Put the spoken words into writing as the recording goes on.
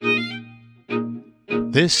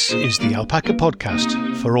This is the Alpaca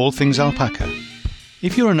Podcast for all things alpaca.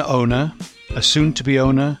 If you're an owner, a soon-to-be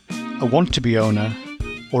owner, a want-to-be owner,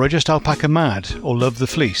 or are just alpaca mad or love the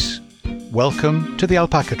fleece, welcome to the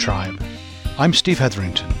Alpaca Tribe. I'm Steve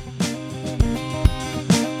Hetherington.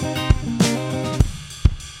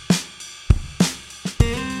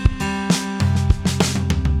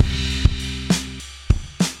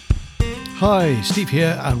 Hi, Steve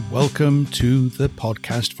here, and welcome to the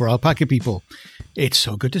podcast for alpaca people. It's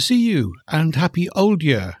so good to see you, and happy old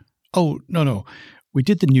year. Oh, no. We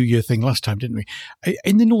did the New Year thing last time, didn't we?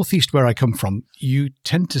 In the Northeast where I come from, you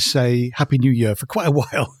tend to say Happy New Year for quite a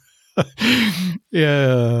while.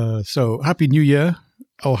 Yeah, so Happy New Year,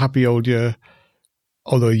 or Happy Old Year,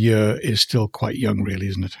 although year is still quite young, really,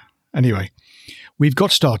 isn't it? Anyway, we've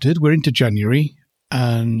got started. We're into January,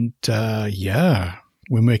 and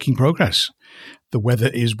we're making progress. The weather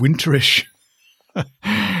is winterish.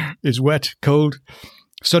 It's wet, cold,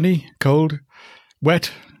 sunny, cold,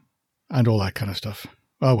 wet, and all that kind of stuff.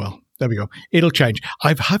 Oh, well, there we go. It'll change.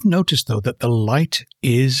 I have noticed, though, that the light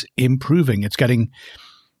is improving. It's getting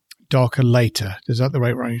darker later. Is that the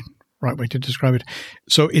right way to describe it?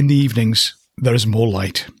 So in the evenings, there is more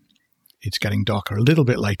light. It's getting darker a little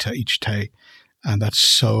bit later each day, and that's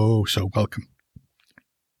so welcome.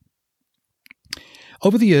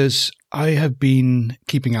 Over the years, I have been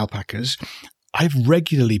keeping alpacas. I've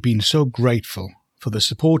regularly been so grateful for the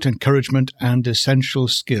support, encouragement, and essential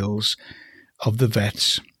skills of the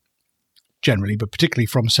vets, generally, but particularly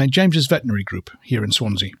from St. James's Veterinary Group here in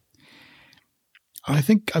Swansea. I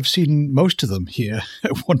think I've seen most of them here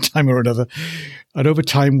at one time or another, and over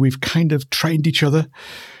time we've kind of trained each other.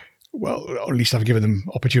 Well, or at least I've given them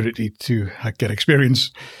opportunity to get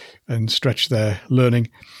experience and stretch their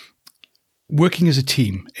learning. Working as a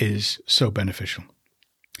team is so beneficial.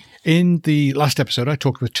 In the last episode, I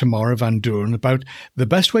talked with Tamara Van Doorn about the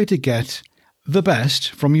best way to get the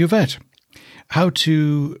best from your vet, how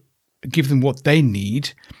to give them what they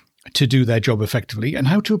need to do their job effectively, and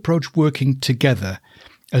how to approach working together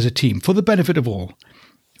as a team for the benefit of all,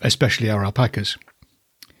 especially our alpacas.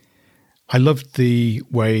 I loved the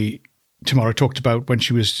way Tamara talked about when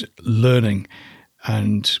she was learning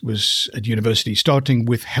and was at university, starting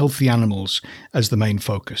with healthy animals as the main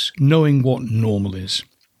focus, knowing what normal is.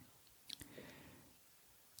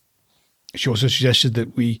 She also suggested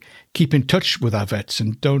that we keep in touch with our vets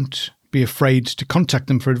and don't be afraid to contact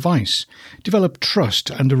them for advice. Develop trust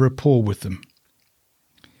and a rapport with them.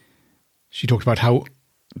 She talked about how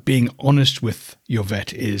being honest with your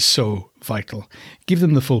vet is so vital. Give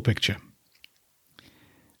them the full picture.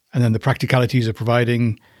 And then the practicalities of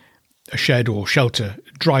providing a shed or shelter,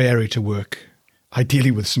 dry area to work,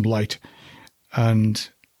 ideally with some light, and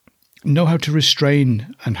know how to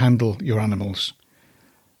restrain and handle your animals.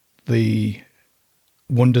 The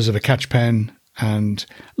wonders of a catch pen and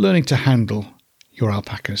learning to handle your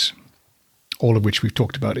alpacas, all of which we've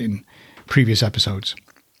talked about in previous episodes.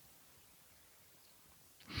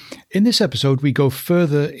 In this episode, we go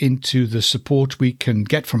further into the support we can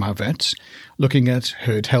get from our vets, looking at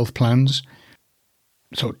herd health plans.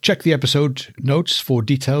 So check the episode notes for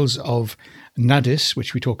details of NADIS,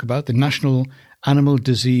 which we talk about, the National Animal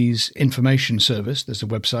Disease Information Service. There's a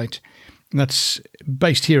website that's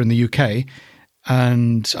based here in the UK,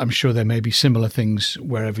 and I'm sure there may be similar things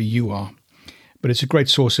wherever you are. But it's a great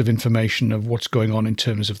source of information of what's going on in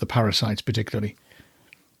terms of the parasites particularly.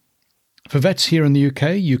 For vets here in the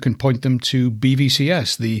UK, you can point them to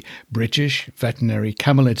BVCS, the British Veterinary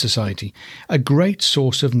Camelid Society, a great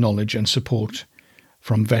source of knowledge and support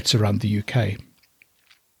from vets around the UK.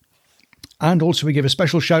 And also we give a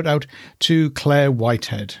special shout out to Claire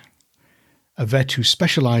Whitehead, a vet who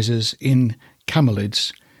specialises in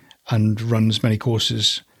camelids and runs many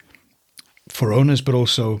courses for owners, but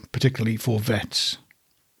also particularly for vets.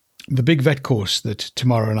 The big vet course that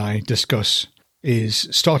Tamara and I discuss is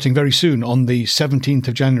starting very soon on the 17th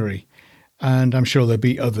of January, and I'm sure there'll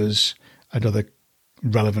be others and other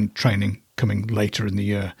relevant training coming later in the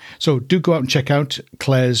year. So do go out and check out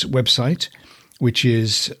Claire's website, which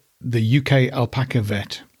is the UK Alpaca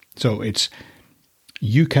Vet. So it's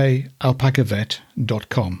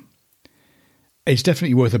ukalpacavet.com. It's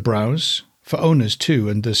definitely worth a browse for owners too,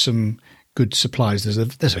 and there's some good supplies.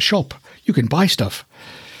 There's a shop. You can buy stuff.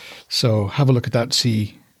 So have a look at that,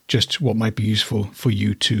 see just what might be useful for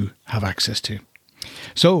you to have access to.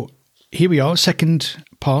 So here we are, second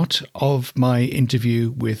part of my interview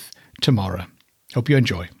with Tamara. Hope you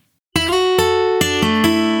enjoy.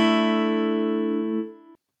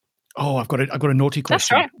 Oh, I've got a naughty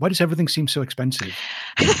question. That's right. Why does everything seem so expensive?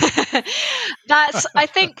 I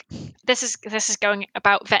think this is going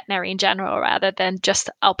about veterinary in general rather than just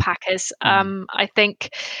alpacas. I think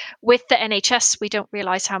with the NHS we don't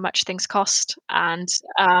realize how much things cost, and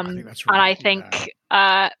I think that's right. I think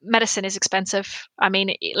medicine is expensive. I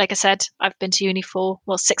mean, like I said, I've been to uni for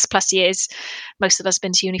 6+ years. Most of us have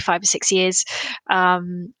been to uni 5 or 6 years.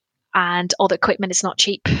 And all the equipment is not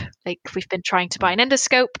cheap. Like, we've been trying to buy an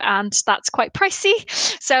endoscope, and that's quite pricey.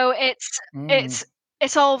 So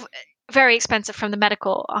it's all very expensive from the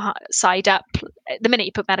medical side up. The minute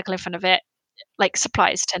you put medical in front of it, like,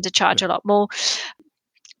 suppliers tend to charge a lot more.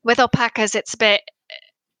 With alpacas,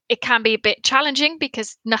 it can be a bit challenging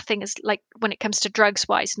because nothing is, like, when it comes to drugs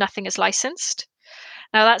wise, nothing is licensed.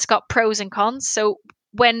 Now, that's got pros and cons. So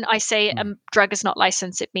when I say a drug is not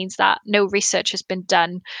licensed, it means that no research has been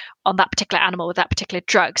done on that particular animal with that particular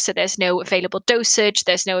drug. So there's no available dosage,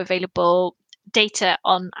 there's no available data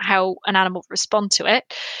on how an animal will respond to it.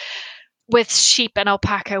 With sheep and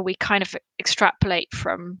alpaca, we kind of extrapolate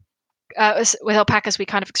from with alpacas, we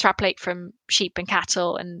kind of extrapolate from sheep and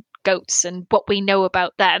cattle and goats and what we know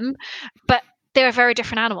about them, but they're very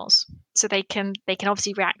different animals, so they can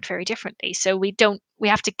obviously react very differently. So we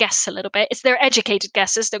have to guess a little bit. They're educated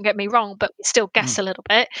guesses, don't get me wrong, but we still guess a little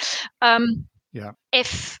bit.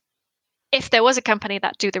 If there was a company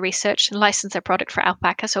that do the research and license their product for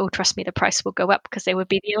alpaca, so trust me, the price will go up because they would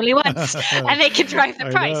be the only ones and they can drive the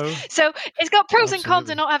price. So it's got pros and cons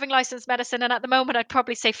in not having licensed medicine. And at the moment, I'd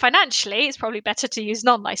probably say financially, it's probably better to use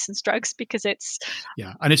non-licensed drugs because it's...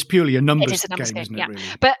 Yeah, and it's purely a numbers game, isn't it, really?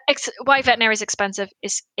 But why veterinary is expensive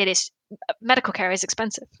is medical care is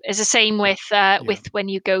expensive. It's the same with when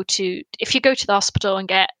you go to... If you go to the hospital and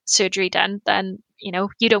get surgery done, then, you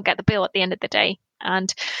don't get the bill at the end of the day.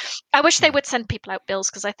 And I wish they would send people out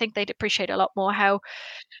bills, because I think they'd appreciate a lot more how,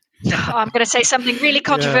 I'm going to say something really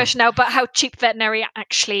controversial now, but how cheap veterinary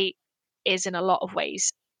actually is in a lot of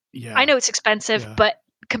ways. Yeah. I know it's expensive, but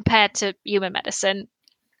compared to human medicine,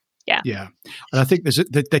 yeah. And I think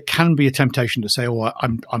there can be a temptation to say, "Oh,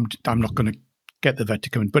 I'm not going to get the vet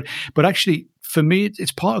to come in," but actually, for me,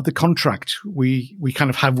 it's part of the contract we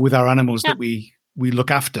kind of have with our animals that we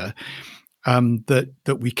look after.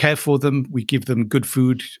 That we care for them, we give them good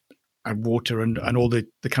food and water and all the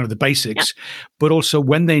kind of the basics, but also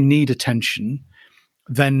when they need attention,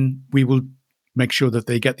 then we will make sure that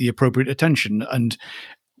they get the appropriate attention, and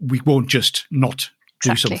we won't just not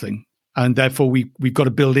do something. And therefore, we've got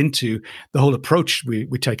to build into the whole approach we're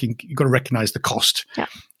taking. You've got to recognize the cost.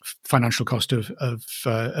 Financial cost of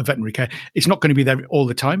veterinary care. It's not going to be there all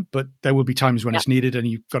the time, but there will be times when it's needed, and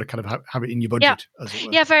you've got to kind of have it in your budget, as it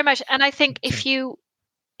were. Yeah, very much. And I think if you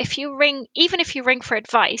ring, even if you ring for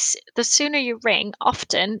advice, the sooner you ring,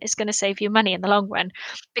 often is going to save you money in the long run.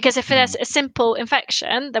 Because if there's a simple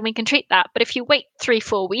infection, then we can treat that. But if you wait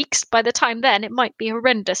 3-4 weeks, by the time then, it might be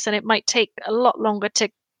horrendous, and it might take a lot longer to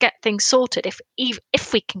get things sorted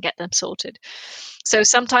if we can get them sorted. So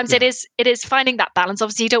sometimes it is finding that balance.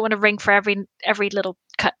 Obviously, you don't want to ring for every little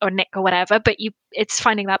cut or nick or whatever, but it's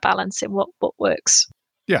finding that balance in what works.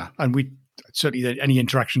 Yeah, and we certainly, any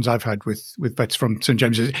interactions I've had with vets from St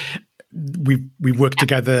James's, we work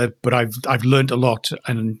together, but I've learned a lot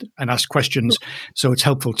and asked questions, so it's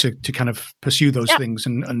helpful to kind of pursue those things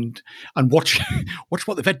and watch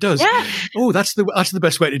what the vet does. Oh, that's the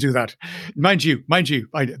best way to do that. Mind you,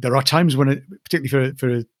 there are times when particularly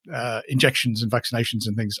for injections and vaccinations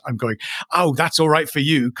and things, I'm going, oh, that's all right for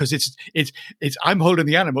you, because it's I'm holding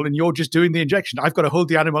the animal and you're just doing the injection. I've got to hold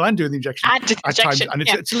the animal and do the injection at times, and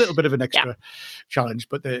it's a little bit of an extra challenge,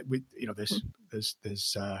 but there's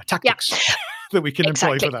tactics that we can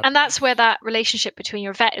employ for that. And that's where that relationship between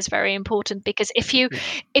your vet is very important, because if you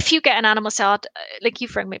get an animal sad, like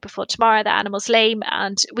you've rung me before, tomorrow the animal's lame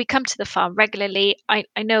and we come to the farm regularly, I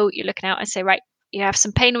know you're looking out and say, right, you have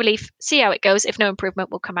some pain relief, see how it goes. If no improvement,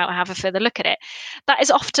 we'll come out and have a further look at it. That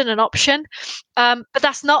is often an option, but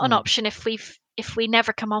that's not an option if we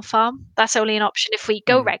never come on farm. That's only an option if we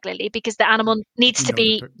go regularly, because the animal needs to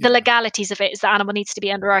be, the legalities of it is the animal needs to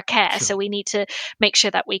be under our care. So we need to make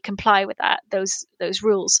sure that we comply with those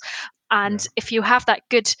rules. And if you have that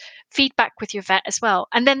good feedback with your vet as well,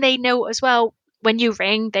 and then they know as well, when you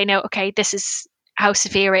ring, they know, okay, this is how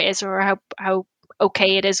severe it is, or how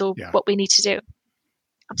okay it is, or what we need to do.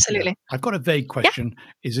 Absolutely. I've got a vague question.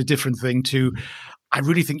 Is a different thing to, I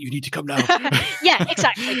really think you need to come now. Yeah,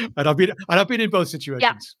 exactly. and I've been in both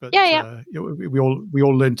situations. But we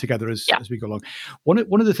all learn together as we go along.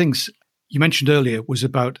 One of the things you mentioned earlier was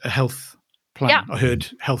about a health plan, a herd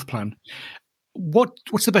health plan.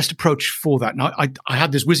 What's the best approach for that? Now, I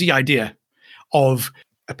had this whizzy idea of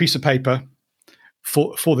a piece of paper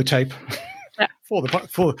for the tape.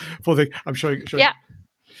 for the. I'm showing. Yeah.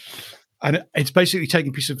 And it's basically taking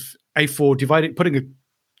a piece of A4, putting it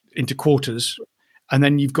into quarters, and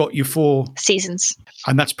then you've got your 4 seasons,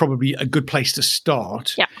 and that's probably a good place to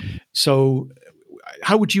start. Yeah. So,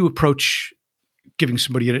 how would you approach giving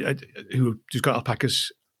somebody who's got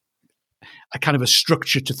alpacas a kind of a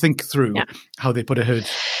structure to think through how they put a health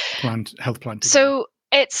plan together? So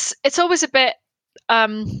it's always a bit.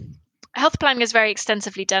 Health planning is very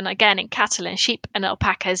extensively done again in cattle and sheep and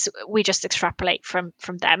alpacas. We just extrapolate from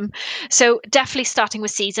them. So definitely starting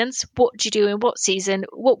with seasons. What do you do in what season?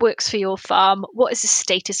 What works for your farm? What is the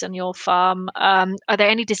status on your farm? Are there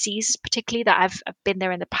any diseases particularly that have been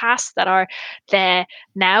there in the past that are there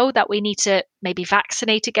now that we need to maybe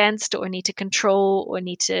vaccinate against or need to control or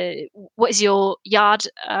what is your yard,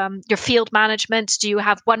 your field management? Do you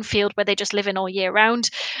have one field where they just live in all year round?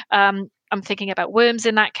 I'm thinking about worms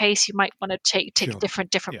in that case. You might want to take a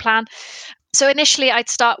different plan. So initially I'd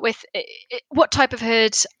start with what type of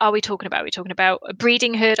herd are we talking about? Are we talking about a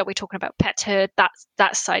breeding herd? Are we talking about pet herd?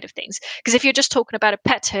 That side of things. Because if you're just talking about a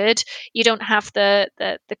pet herd, you don't have the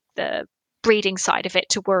breeding side of it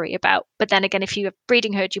to worry about. But then again, if you have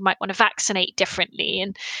breeding herd, you might want to vaccinate differently.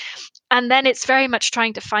 And then it's very much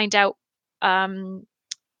trying to find out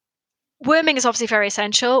worming is obviously very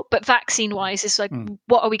essential, but vaccine-wise is like,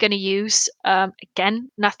 what are we going to use? Again,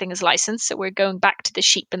 nothing is licensed, so we're going back to the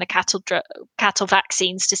sheep and the cattle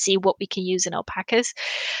vaccines to see what we can use in alpacas,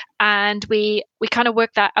 and we kind of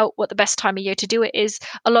work that out. What the best time of year to do it is.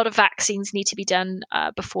 A lot of vaccines need to be done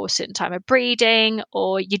before a certain time of breeding,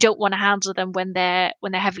 or you don't want to handle them when they're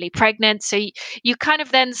heavily pregnant. So you kind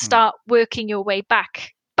of then start working your way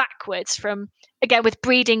backwards from. Again, with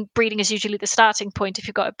breeding is usually the starting point if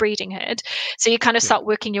you've got a breeding herd. So you kind of start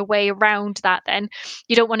working your way around that then.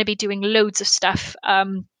 You don't want to be doing loads of stuff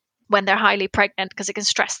when they're highly pregnant because it can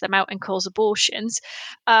stress them out and cause abortions.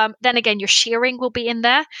 Then again, your shearing will be in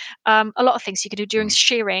there. A lot of things you can do during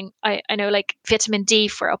shearing. I know like vitamin D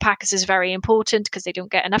for alpacas is very important because they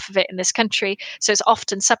don't get enough of it in this country. So it's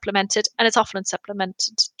often supplemented, and it's often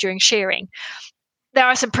supplemented during shearing. There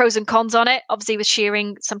are some pros and cons on it. Obviously, with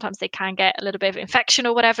shearing, sometimes they can get a little bit of infection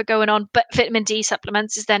or whatever going on. But vitamin D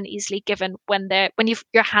supplements is then easily given when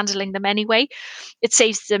you're handling them anyway. It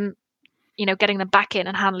saves them, getting them back in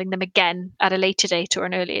and handling them again at a later date or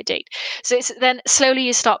an earlier date. So it's then slowly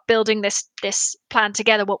you start building this plan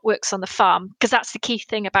together, what works on the farm, because that's the key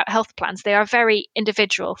thing about health plans. They are very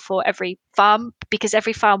individual for every farm because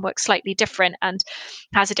every farm works slightly different and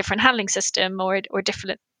has a different handling system or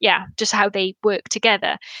different, just how they work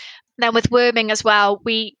together. Then with worming as well,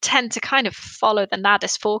 we tend to kind of follow the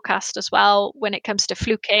NADIS forecast as well when it comes to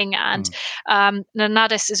fluking. And the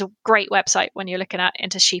NADIS is a great website when you're looking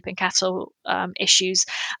into sheep and cattle issues.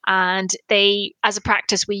 And as a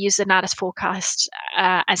practice, we use the NADIS forecast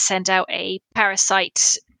and send out a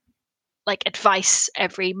parasite like advice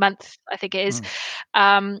every month, I think it is.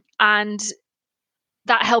 And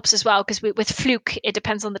that helps as well because with fluke, it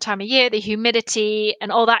depends on the time of year, the humidity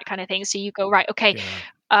and all that kind of thing. So you go, right, okay.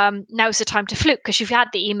 Now's the time to fluke because you've had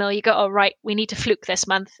the email. You go, oh right, we need to fluke this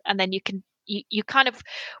month, and then you kind of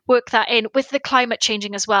work that in with the climate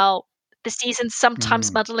changing as well. The seasons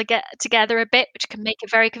sometimes muddle together a bit, which can make it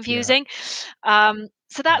very confusing.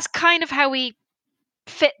 So that's kind of how we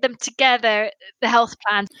fit them together, the health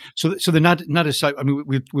plans. So the NADIS site. I mean,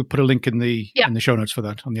 we'll put a link in the show notes for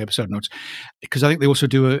that on the episode notes, because I think they also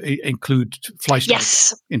do include fly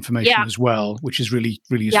strike information as well, which is really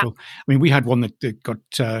really useful. I mean, we had one that got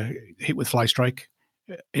hit with fly strike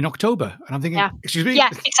in October, and I'm thinking, excuse me,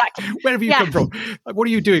 exactly. Where have you come from? Like, what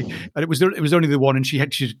are you doing? And it was only the one, and she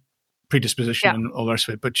had predisposition and all the rest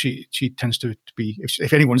of it, but she tends to be,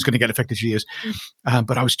 if anyone's going to get affected, she is.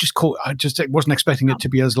 But I was just caught. I wasn't expecting it to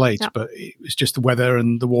be as late, but it was just the weather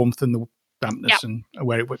and the warmth and the dampness and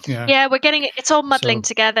where it would. Yeah, we're getting it. It's all muddling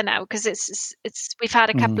together now because it's. We've had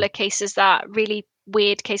a couple of cases that really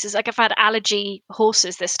weird cases. Like I've had allergy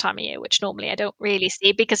horses this time of year, which normally I don't really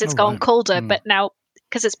see because it's gone colder. But now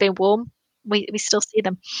because it's been warm, we still see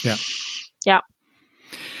them.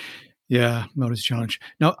 Yeah, not as a challenge.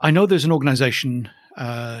 Now, I know there's an organisation,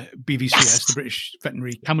 BVCS, the British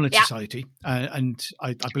Veterinary Camelid Society, and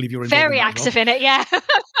I believe you're involved very in that active in it, yeah.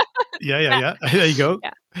 Yeah. There you go.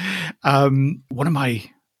 Yeah. One of my,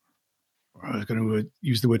 I'm going to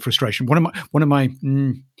use the word frustration.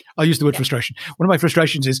 I'll use the word frustration. One of my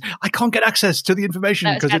frustrations is I can't get access to the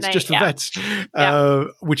information because it's just for vets,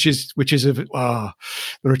 which is there are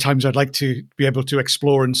times I'd like to be able to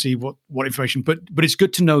explore and see what information, but it's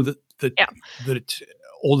good to know that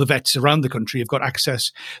all the vets around the country have got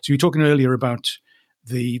access. So you were talking earlier about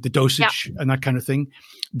the dosage and that kind of thing,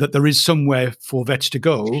 that there is somewhere for vets to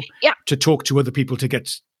go to talk to other people, to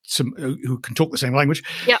get some who can talk the same language,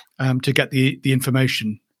 to get the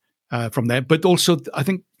information from there. But also, I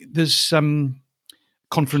think there's some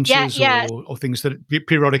conferences or things that are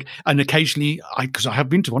periodic, and occasionally, because I have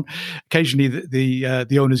been to one, occasionally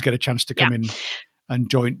the owners get a chance to come in and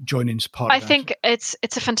join in as part of that. I think it's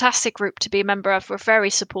a fantastic group to be a member of. We're very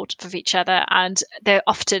supportive of each other, and there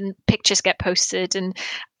often pictures get posted, and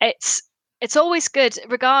it's always good,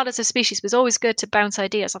 regardless of species. It's always good to bounce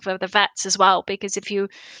ideas off of the vets as well, because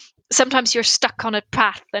sometimes you're stuck on a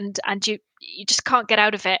path and you just can't get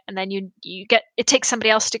out of it, and then it takes somebody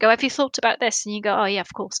else to go, have you thought about this? And you go, oh yeah,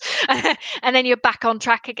 of course. And then you're back on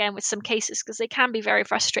track again with some cases, because they can be very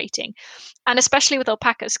frustrating, and especially with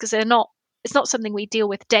alpacas, because it's not something we deal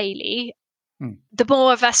with daily. The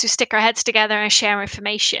more of us who stick our heads together and share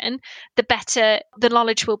information, the better the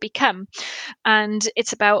knowledge will become. And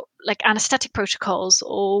it's about like anesthetic protocols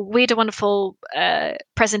or weird or wonderful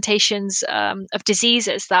presentations of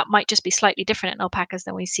diseases that might just be slightly different in alpacas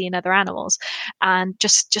than we see in other animals. And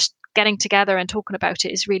just getting together and talking about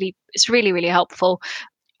it is really, really helpful.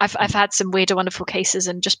 I've had some weird or wonderful cases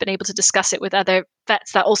and just been able to discuss it with other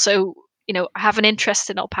vets that also have an interest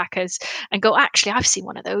in alpacas, and go, actually, I've seen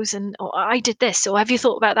one of those, or I did this, or have you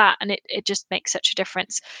thought about that? And it just makes such a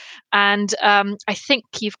difference. And I think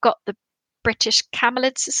you've got the British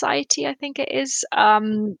Camelid Society, I think it is.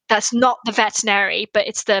 That's not the veterinary, but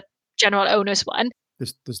it's the general owners one.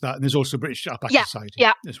 There's that, and there's also British Alpaca Society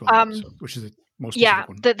as well, which is the most specific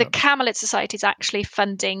one. The Camelid Society is actually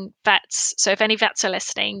funding vets. So if any vets are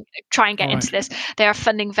listening, try and get into this. They are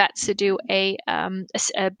funding vets to do a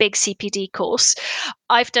big CPD course.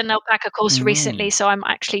 I've done an alpaca course recently, so I'm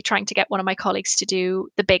actually trying to get one of my colleagues to do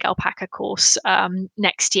the big alpaca course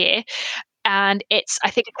next year. And I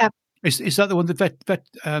think is that the one that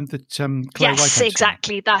Claire yes,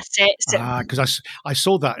 exactly. That's it. Because I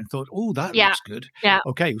saw that and thought, oh, that looks good. Yeah.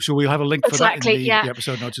 Okay, so we'll have a link for that in the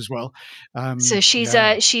episode notes as well. So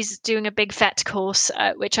she's doing a big vet course,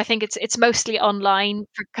 which I think it's mostly online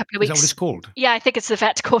for a couple of weeks. Is that what it's called? Yeah, I think it's the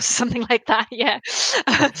vet course or something like that. Yeah.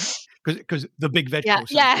 Because the big vet course.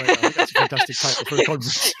 Yeah. That's a fantastic title for a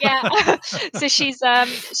conference. Yeah. So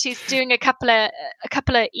she's doing a couple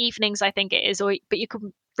of evenings, I think it is, but you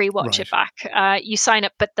can rewatch it back. You sign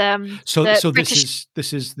up, but so British...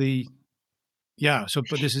 this is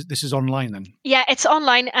online then. Yeah, it's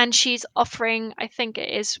online, and she's offering, I think it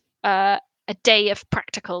is a day of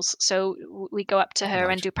practicals. So we go up to her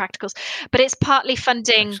and do practicals, but it's partly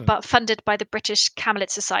funded by the British Camelid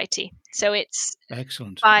Society. So it's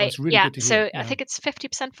excellent. It's really good to hear. So I think it's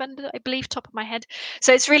 50% funded, I believe, top of my head.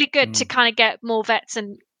 So it's really good to kind of get more vets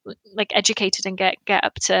and like educated and get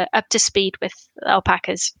up to speed with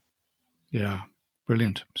alpacas. Yeah,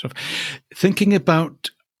 brilliant. So thinking about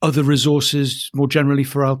other resources more generally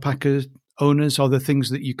for alpaca owners, are there things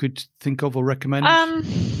that you could think of or recommend?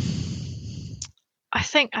 I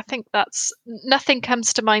think that's, nothing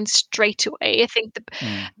comes to mind straight away. I think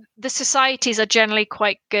the societies are generally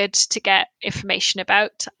quite good to get information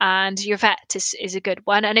about, and your vet is a good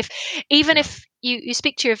one. And if you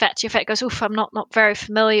speak to your vet goes, oof, I'm not very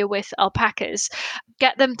familiar with alpacas,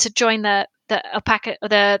 get them to join the alpaca,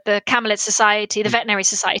 the Camelid Society, the veterinary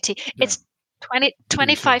society. Yeah. It's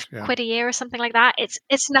 25 quid a year or something like that. It's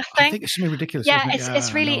nothing. I think it's something ridiculous. Yeah,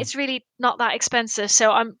 it's really not that expensive.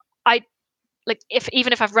 So I like,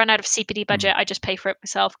 even if I've run out of CPD budget, I just pay for it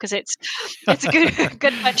myself, because it's a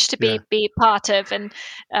good bunch to be part of. And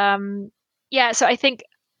so I think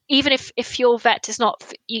even if your vet is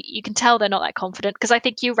not, you can tell they're not that confident, because I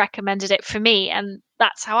think you recommended it for me, and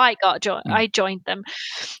that's how I I joined them.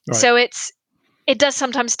 Right. So it does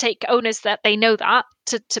sometimes take owners that they know that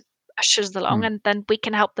to usher us along, and then we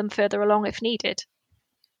can help them further along if needed.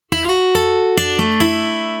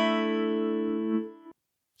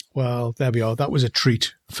 Well, there we are. That was a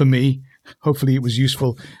treat for me. Hopefully it was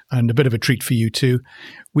useful, and a bit of a treat for you too.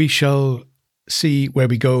 We shall see where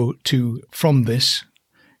we go to from this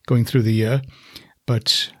going through the year,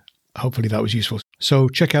 but hopefully that was useful. So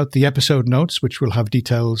check out the episode notes, which will have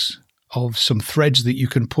details of some threads that you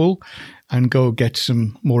can pull, and go get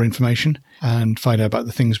some more information and find out about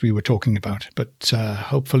the things we were talking about. But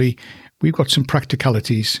hopefully we've got some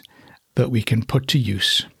practicalities that we can put to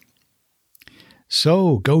use.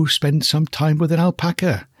 So go spend some time with an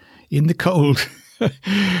alpaca in the cold.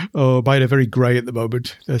 Oh, mine are very grey at the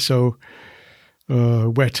moment. They're so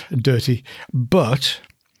wet and dirty. But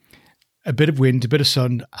a bit of wind, a bit of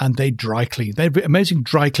sun, and they dry clean. They're amazing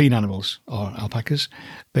dry clean animals, are alpacas.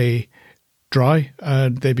 They dry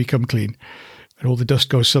and they become clean. And all the dust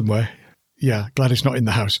goes somewhere. Yeah, glad it's not in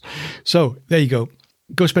the house. So there you go.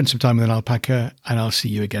 Go spend some time with an alpaca, and I'll see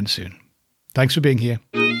you again soon. Thanks for being here.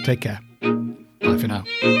 Take care. Bye for now.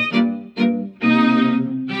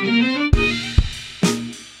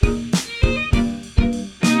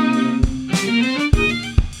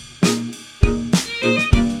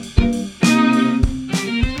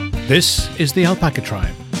 This is the Alpaca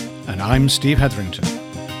Tribe, and I'm Steve Hetherington.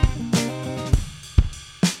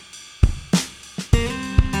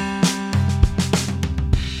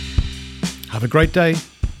 Have a great day.